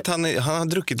 Jag tror att han har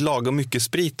druckit lagom mycket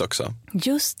sprit också.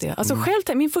 Just det. Alltså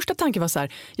själv, min första tanke var så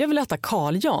här, jag vill äta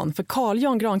Carl Jan, för Carl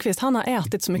Jan Granqvist, han har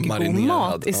ätit så mycket god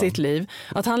mat i sitt liv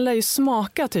att han lär ju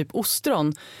smaka typ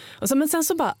ostron. Alltså, men sen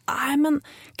så bara, men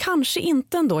kanske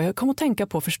inte ändå. Jag kommer att tänka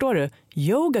på, förstår du,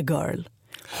 Yoga Girl.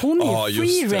 Hon är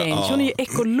free range, hon är ju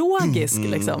ekologisk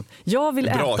liksom. Jag vill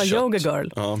bra äta kött. Yoga Girl.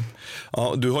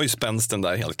 Ja, du har ju spänsten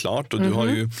där helt klart. Och, du har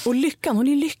ju... och lyckan, hon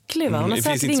är lycklig va? Hon har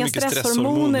säkert inga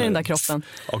stresshormoner i den där kroppen.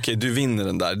 Okej, du vinner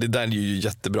den där. Det där är ju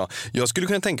jättebra. Jag skulle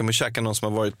kunna tänka mig att käka någon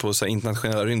som har varit på så här,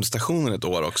 internationella rymdstationen ett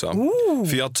år också.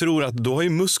 För jag tror att då har ju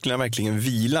musklerna verkligen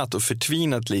vilat och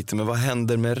förtvinat lite. Men vad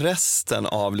händer med resten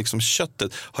av liksom,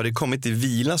 köttet? Har det kommit i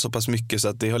vila så pass mycket så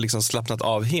att det har liksom slappnat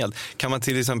av helt? Kan man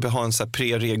till exempel ha en så här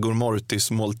pre-rigor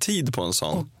mortis måltid på en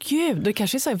sån? Gud, det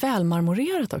kanske är så här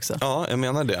välmarmorerat också. Ja, jag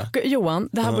menar det. Johan,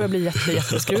 det här börjar bli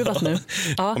jätteskruvat nu.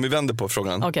 Ja. Om vi vänder på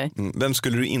frågan. Okay. Vem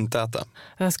skulle du inte äta?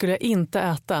 Vem skulle jag inte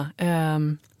äta?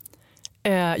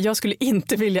 Jag skulle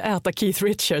inte vilja äta Keith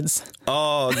Richards.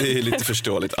 Det är lite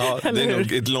förståeligt. Det är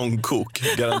nog ett långkok,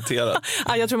 garanterat.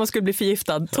 Jag tror man skulle bli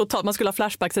förgiftad. Totalt. Man skulle ha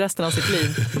flashbacks resten av sitt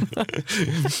liv.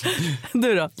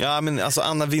 Du då? Ja, men alltså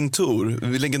Anna Wintour,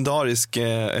 legendarisk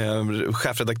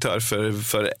chefredaktör för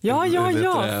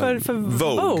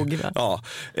Vogue. Ja.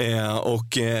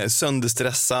 Och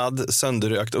sönderstressad,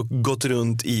 sönderrökt och gått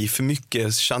runt i för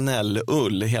mycket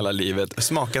Chanel-ull hela livet.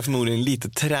 Smakar förmodligen lite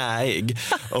träig.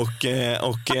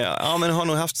 Men har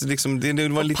nog haft liksom, det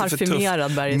var lite för tufft.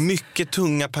 Mycket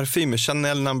tunga parfymer,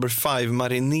 Chanel No. 5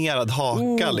 marinerad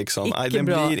haka liksom. Den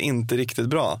blir inte riktigt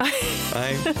bra.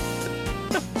 Nej.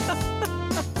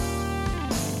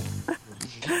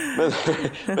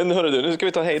 Men hörru du, nu ska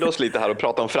vi ta hejda oss lite här och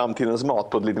prata om framtidens mat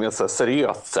på ett lite mer så här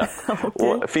seriöst sätt. Okay.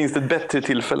 Och finns det ett bättre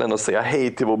tillfälle än att säga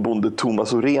hej till vår bonde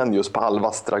Thomas Orenius på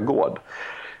Alvastra gård?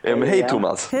 Hej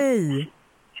Thomas. Hej.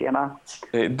 Tjena.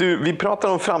 Vi pratar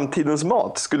om framtidens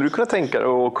mat. Skulle du kunna tänka dig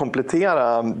att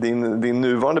komplettera din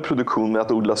nuvarande produktion med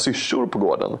att odla syrsor på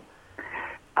gården?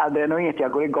 Ja, det är nog inget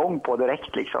jag går igång på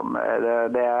direkt. Liksom.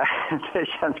 Det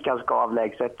känns ganska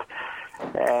avlägset.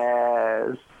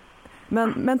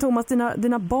 Men Thomas,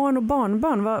 dina barn och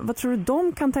barnbarn, vad tror du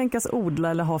de kan tänkas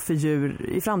odla eller ha för djur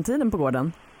i framtiden på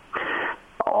gården?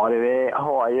 Ja, Ja, vi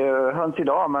har ju höns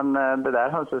idag, men det där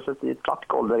hönshuset är ett platt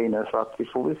golv där inne, så att vi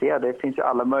får väl se. Det finns ju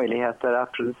alla möjligheter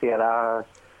att producera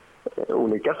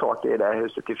olika saker i det här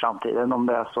huset i framtiden, om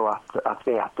det är så att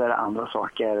vi äter andra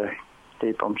saker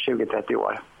typ om 20-30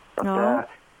 år. Så att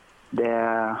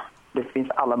det finns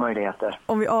alla möjligheter.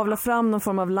 Om vi avlar fram någon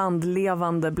form av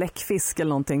landlevande bläckfisk eller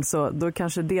någonting, så då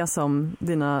kanske det som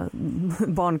dina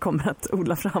barn kommer att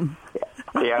odla fram.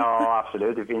 Ja,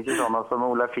 absolut. Det finns ju sådana som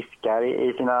odlar fiskar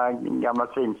i sina gamla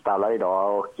svinstallar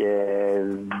idag, och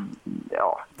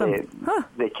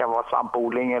det kan vara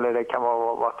svampodling eller det kan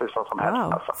vara vad som helst.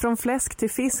 Wow. Alltså. Från fläsk till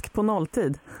fisk på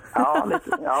nolltid. Ja,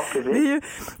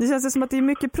 precis. Det känns ju som att det är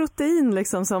mycket protein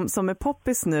liksom, som är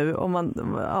poppis nu. Om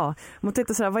man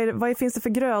tittar så här, vad finns det för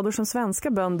grödor som svenska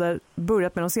bönder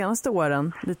börjat med de senaste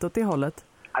åren? Lite åt det hållet.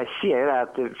 Jag ser ju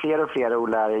att fler och fler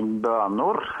odlar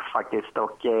bönor faktiskt,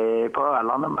 och på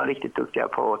Öland är man riktigt duktiga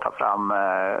på att ta fram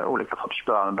olika sorters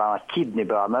bönor, bland annat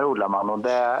kidneybönor odlar man, och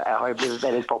det har ju blivit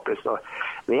väldigt poppis, så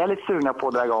vi är lite sugna på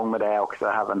att dra igång med det också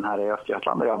även här i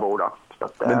Östergötland där jag bor då. Så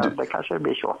att, det kanske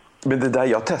blir så. Men det där,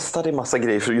 jag testade en massa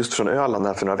grejer just från Öland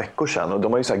här för några veckor sedan, och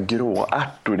de har ju så här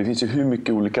gråärtor, det finns ju hur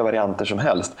mycket olika varianter som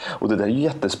helst, och det där är ju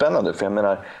jättespännande, för jag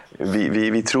menar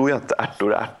vi tror ju att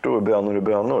ärtor är ärtor och bönor är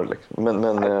bönor liksom.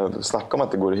 Men snacka om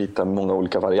att det går att hitta många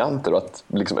olika varianter, och att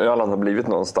liksom Öland har blivit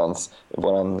någonstans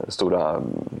våran stora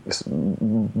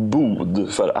bod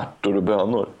för ärtor och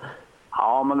bönor.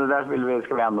 Ja, men det där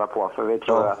ska vi ändra på, för vi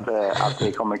tror att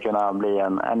vi kommer kunna bli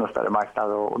en ännu större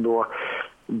marknad, och då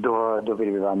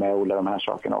vill vi vara med och odla de här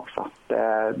sakerna också.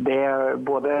 Det är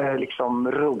både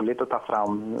liksom roligt att ta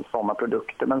fram sådana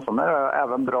produkter, men så är det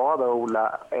även bra att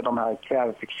odla de här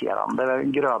kvävefixerande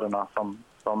grödorna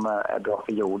som är bra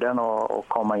för jorden, och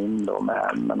komma in då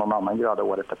med någon annan gröda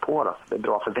året därpå. Så det är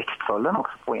bra för växtföljden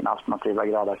också att få in alternativa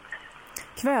grödor.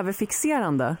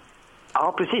 Kvävefixerande?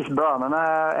 Ja, precis. Bönorna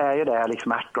är ju det,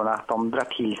 liksom ärtorna, att de drar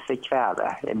till sig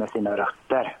kväve med sina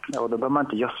rötter. Och då behöver man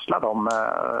inte gödsla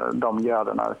de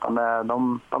grödorna, utan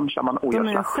de kör man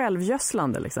ogödslat. De är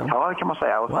självgödslande liksom? Ja, det kan man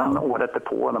säga. Och sen året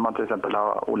är när man till exempel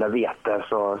har odlat vete,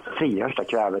 så frigörs det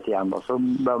kvävet igen, och så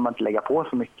behöver man inte lägga på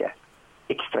så mycket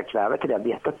extra kväve till det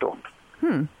vetet då.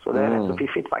 Så det är rätt så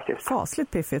piffigt faktiskt.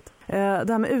 Fasligt piffigt.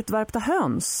 Det här med utvärpta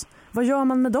höns, vad gör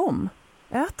man med dem?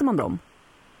 Äter man dem?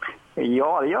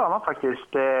 Ja, det gör man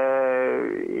faktiskt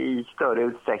i större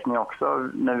utsträckning också.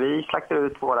 När vi slaktar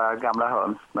ut våra gamla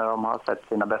höns, när de har sett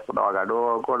sina bästa dagar,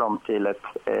 då går de till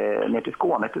ner till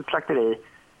Skåne, till ett slakteri,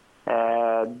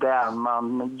 där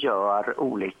man gör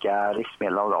olika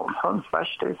livsmedel av dem.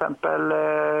 Hönsfärs till exempel,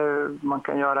 man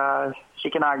kan göra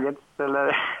chicken nuggets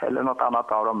eller något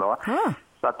annat av dem då.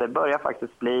 Så att det börjar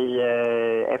faktiskt bli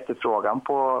efterfrågan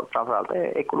på framförallt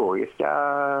ekologiska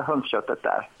hönsköttet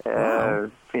där.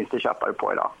 Finns det köpare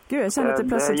på idag. Gud, jag känner att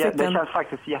det känns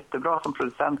faktiskt jättebra som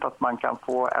producent att man kan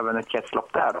få även ett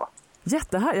kretslopp där då.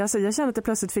 Jättehär. Alltså, jag känner att jag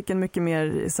plötsligt fick en mycket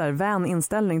mer så här, vän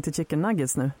inställning till chicken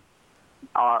nuggets nu.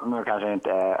 Ja, nu kanske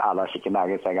inte alla chicken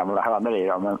nuggets är gamla hönor i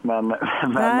dem, men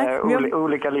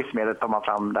olika livsmedel tar man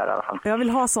fram där i alla fall. Jag vill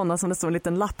ha sådana som det står en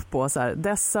liten lapp på, så här: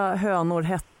 dessa hönor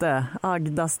hette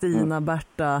Agda, Stina,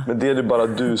 Berta. Men det är det bara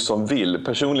du som vill.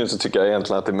 Personligen så tycker jag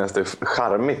egentligen att det mest är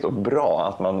charmigt och bra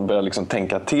att man börjar liksom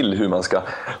tänka till hur man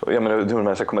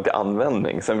ska komma till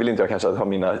användning. Sen vill inte jag kanske ha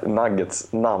mina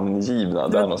nuggets namngivna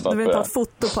där någonstans. Du vill inte ha ett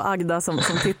foto på Agda som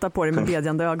tittar på dig med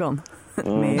bedjande ögon?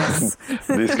 Yes.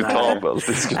 Diskutabelt.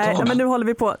 Nej, men nu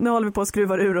håller vi på att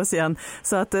skruva ur oss igen.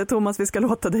 Så att Thomas, vi ska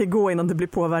låta dig gå innan du blir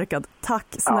påverkad. Tack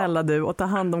snälla du, och ta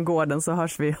hand om gården, så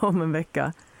hörs vi om en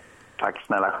vecka. Tack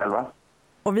snälla själva.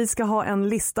 Och vi ska ha en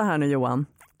lista här nu, Johan.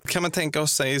 Kan man tänka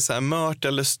oss säga så här, mört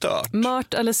eller stört?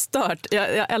 Mört eller stört,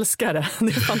 jag älskar det. Det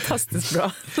är fantastiskt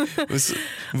bra.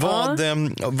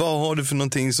 Vad har du för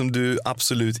någonting som du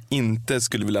absolut inte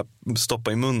skulle vilja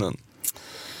stoppa i munnen?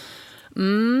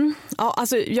 Ja,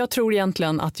 alltså jag tror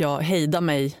egentligen att jag hejdar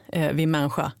mig vid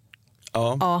människa.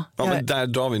 Ja, men där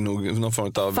drar vi nog någon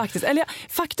form av... Faktiskt, eller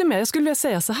faktum är, jag skulle vilja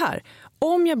säga så här.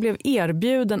 Om jag blev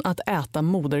erbjuden att äta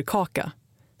moderkaka,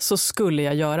 så skulle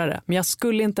jag göra det. Men jag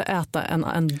skulle inte äta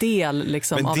en del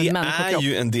liksom, av en människokropp. Men det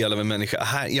är ju en del av en människa.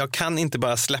 Jag kan inte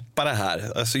bara släppa det här.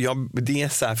 Alltså det är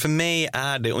så här, för mig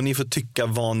är det, och ni får tycka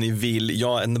vad ni vill.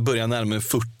 Jag börjar närmare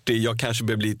 40. Jag kanske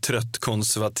börjar bli trött,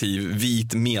 konservativ,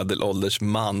 vit, medelålders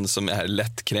man som är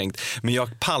lättkränkt. Men jag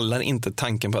pallar inte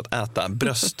tanken på att äta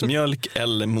bröstmjölk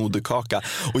eller moderkaka.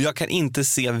 Och jag kan inte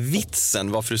se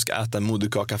vitsen varför du ska äta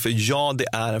moderkaka. För det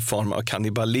är en form av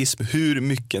kannibalism. Hur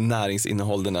mycket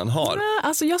näringsinnehåll den bilden har.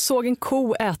 Alltså jag såg en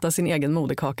ko äta sin egen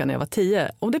moderkaka när jag var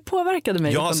 10 och det påverkade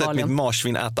mig. Jag har sett mitt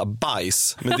marsvin äta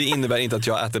bajs, men det innebär inte att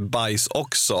jag äter bajs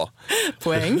också.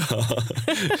 Poäng.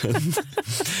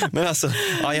 Men alltså,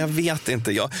 jag vet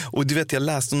inte. Och du vet, jag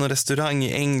läste någon restaurang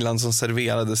i England som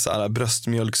serverade så här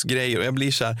bröstmjölksgrejer och jag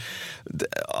blir så här,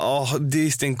 det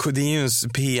är ju en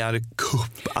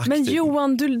PR-kupp-aktig. Men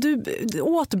Johan, du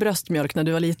åt bröstmjölk när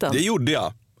du var liten. Det gjorde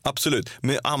jag. Absolut.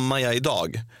 Men ammar jag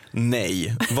idag?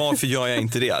 Nej. Varför gör jag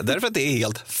inte det? Därför att det är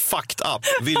helt fucked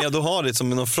up. Vill jag då ha det som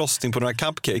någon frosting på några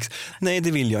cupcakes? Nej,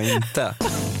 det vill jag inte.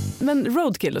 Men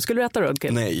roadkill då? Skulle du äta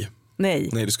roadkill? Nej,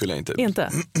 det skulle jag inte.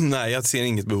 Inte? Nej, jag ser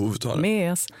inget behov av det.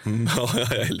 Mes. Ja,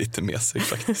 jag är lite mesig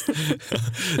faktiskt.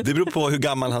 Det beror på hur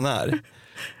gammal han är.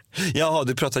 Jaha,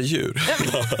 du pratar djur.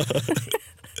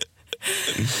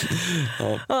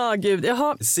 Gud.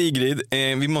 Jaha. Sigrid,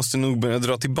 vi måste nog börja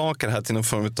dra tillbaka det här till någon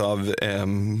form av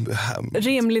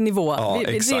rimlig nivå.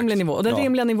 Rimlig nivå. Och den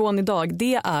rimliga nivån idag,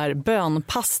 det är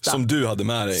bönpasta. Som du hade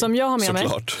med dig. Som jag har med mig.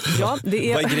 Ja,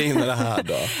 det är... Vad är grejen med det här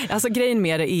då? Alltså grejen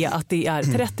med det är att det är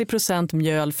 30%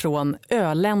 mjöl från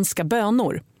öländska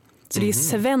bönor. Så det är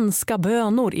svenska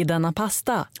bönor i denna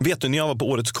pasta. Vet du, när jag var på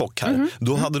Årets kock här,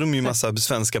 då hade de ju massa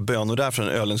svenska bönor där från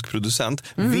en öländsk producent.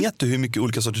 Vet du hur mycket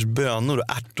olika sorters bönor och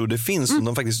ärtor det finns som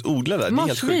de faktiskt odlar där? Det är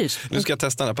helt sjukt. Nu ska jag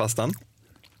testa den här pastan.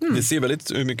 Det ser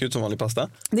väldigt mycket ut som vanlig pasta.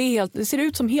 Det ser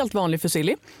ut som helt vanlig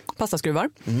fusilli. Pastaskruvar.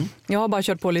 Jag har bara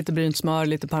kört på lite brynt smör,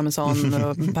 lite parmesan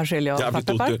och persilja och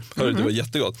svartpeppar. Det var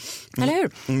jättegott. Eller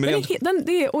hur?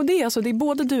 Det är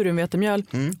både durumvetemjöl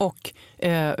och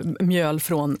mjöl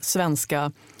från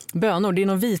svenska bönor. Det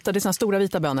är det är såna stora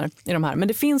vita bönor i de här. Men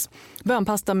det finns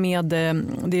bönpasta med det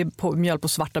är mjöl på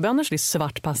svarta bönor, så det är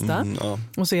svart pasta.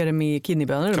 Och så är det med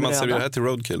kidneybönor. Kan man servera det här till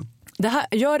roadkill? Det här,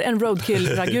 gör en roadkill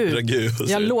ragu.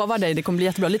 Jag lovar dig, det kommer bli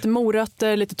jättebra. Lite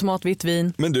morötter, lite tomat, vitt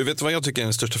vin. Men du, vet vad jag tycker är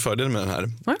den största fördelen med den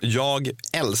här? Jag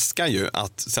älskar ju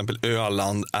att till exempel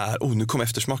Öland är... nu kom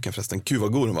eftersmaken förresten. Gud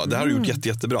vad god den var. Det här har du gjort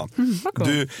jättebra.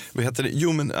 Du, vad heter det?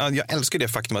 Jo, men jag älskar det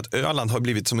faktum att Öland har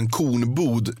blivit som en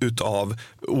kornbod utav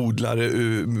odlare,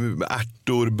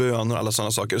 ärtor, bönor, alla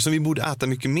sådana saker. Så vi borde äta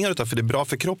mycket mer utav, för det är bra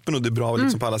för kroppen och det är bra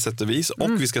liksom på alla sätt och vis.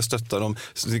 Och vi ska stötta de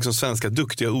liksom svenska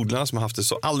duktiga odlarna som har haft det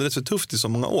så alldeles för tufft i så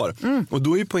många år. Och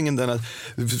då är ju poängen den att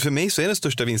för mig så är den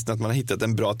största vinsten att man har hittat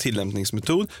en bra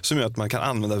tillämpningsmetod som gör att man kan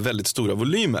använda väldigt stora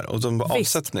volymer och som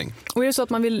avsättning. Och är det så att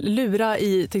man vill lura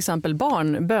i till exempel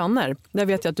bönor, där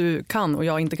vet jag att du kan och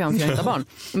jag inte kan, för jag inte har barn.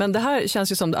 Men det här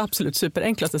känns ju som det absolut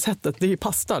superenklaste sättet. Det är ju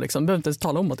pasta liksom. Behöver inte ens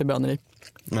tala om att det är bönor i.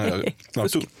 Nej,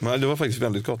 det var faktiskt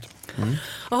väldigt gott.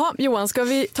 Jaha, Johan, ska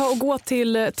vi ta och gå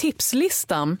till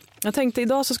tipslistan? Jag tänkte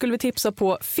idag så skulle vi tipsa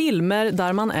på filmer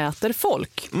där man äter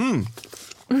folk.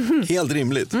 Helt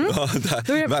rimligt.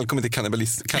 Välkommen till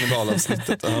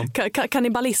kannibalavsnittet.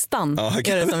 Kannibalistan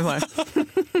är det som vi har.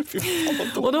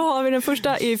 Och då har vi den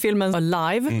första i filmen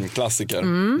Alive. Klassiker.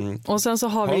 Och sen så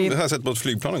har vi... Jag har sett på ett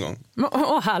flygplan en gång.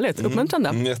 Härligt,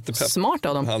 uppmuntrande. Jättepepp. Smart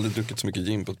av dem. Jag har aldrig druckit så mycket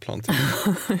gin på ett plan till.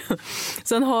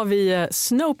 Sen har vi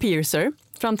Snowpiercer,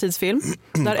 framtidsfilm.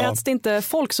 Där äts det inte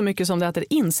folk så mycket som det äter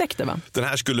insekter, va? Den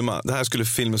här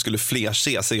filmen skulle fler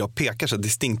se, så jag pekar så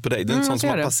distinkt på dig. Det är en sån som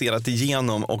har passerat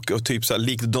igenom och typ så här,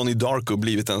 likt Donnie Darko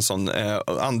blivit en sån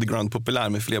underground populär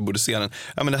med fler borde se den.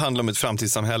 Ja, men det handlar om ett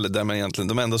framtidssamhälle där man egentligen,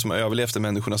 de enda som har överlevt är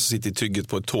människorna som sitter i trygghet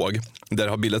på ett tåg. Där det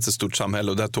har bildats ett stort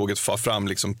samhälle och där tåget far fram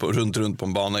liksom runt på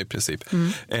en bana i princip.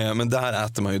 Men där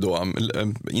äter man ju då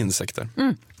insekter.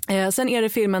 Sen är det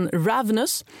filmen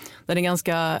Ravenous. Den är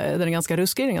ganska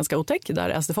ruskig, den är ganska otäck. Där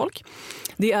äts det folk.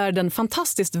 Det är den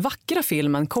fantastiskt vackra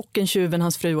filmen Kocken, tjuven,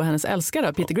 hans fru och hennes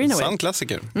älskare, Peter Greenaway. Sann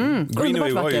klassiker.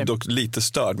 Greenaway var ju dock lite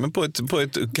störd, men på ett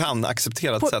kan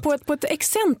accepterat sätt. På ett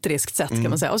excentriskt sätt kan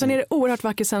man säga. Och sen är det oerhört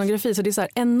vacker scenografi. Så det är så här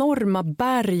enorma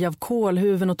berg av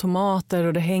kålhuvuden och tomater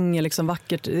och det hänger liksom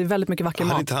vackert. Det är väldigt mycket vacker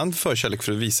mat. Hade inte han förkärlek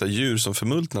för att visa djur som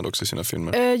förmultnade också i sina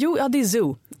filmer? Det är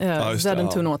Zoo.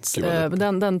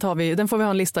 Den får vi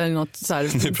ha en lista i något så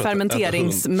här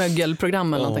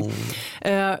fermenteringsmögelprogram eller någonting.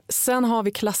 Sen har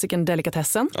vi klassikern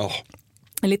Delikatessen.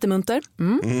 Lite munter.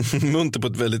 Munter på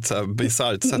ett väldigt så här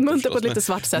bisarrt sätt. Munter på ett lite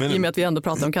svart sätt, i och med att vi ändå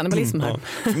pratar om kannibalism här.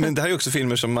 Men det här är också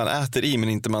filmer som man äter i men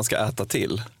inte man ska äta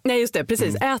till. Nej, just det,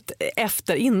 precis. Ät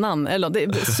efter, innan.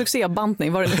 Eller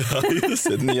succébantning var det nu. Ja, just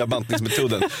det, nya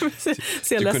bantningsmetoden.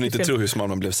 Du kunde inte tro hur smal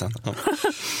man blev sen.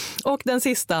 Och den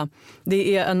sista,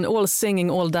 det är en all singing,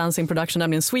 all dancing production,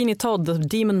 nämligen Sweeney Todd,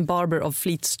 The Demon Barber of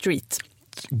Fleet Street.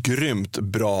 grymt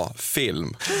bra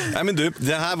film. Nej, men du,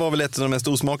 det här var väl ett av de mest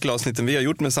osmakliga avsnitten vi har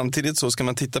gjort, men samtidigt så ska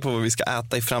man titta på vad vi ska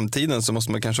äta i framtiden så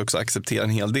måste man kanske också acceptera en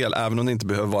hel del. Även om det inte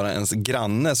behöver vara ens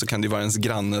granne så kan det ju vara ens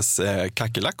grannes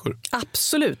kackerlackor.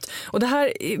 Absolut. Och det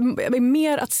här är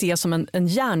mer att se som en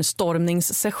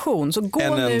hjärnstormningssession. Så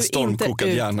gå nu en stormkokad inte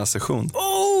ut. hjärnasession.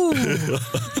 Oh!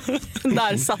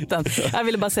 Där satt den. Jag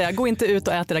ville bara säga, gå inte ut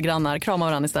och ät era grannar. Krama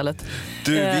varandra istället.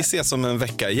 Du, vi ses om en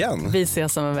vecka igen. Vi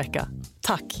ses om en vecka.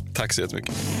 Tack. Tack så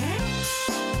jättemycket.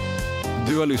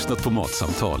 Du har lyssnat på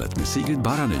Matsamtalet med Sigrid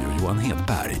Barany och Johan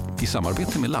Hedberg i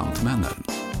samarbete med Lantmännen.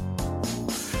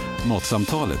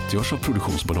 Matsamtalet görs av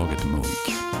produktionsbolaget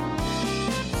Munk.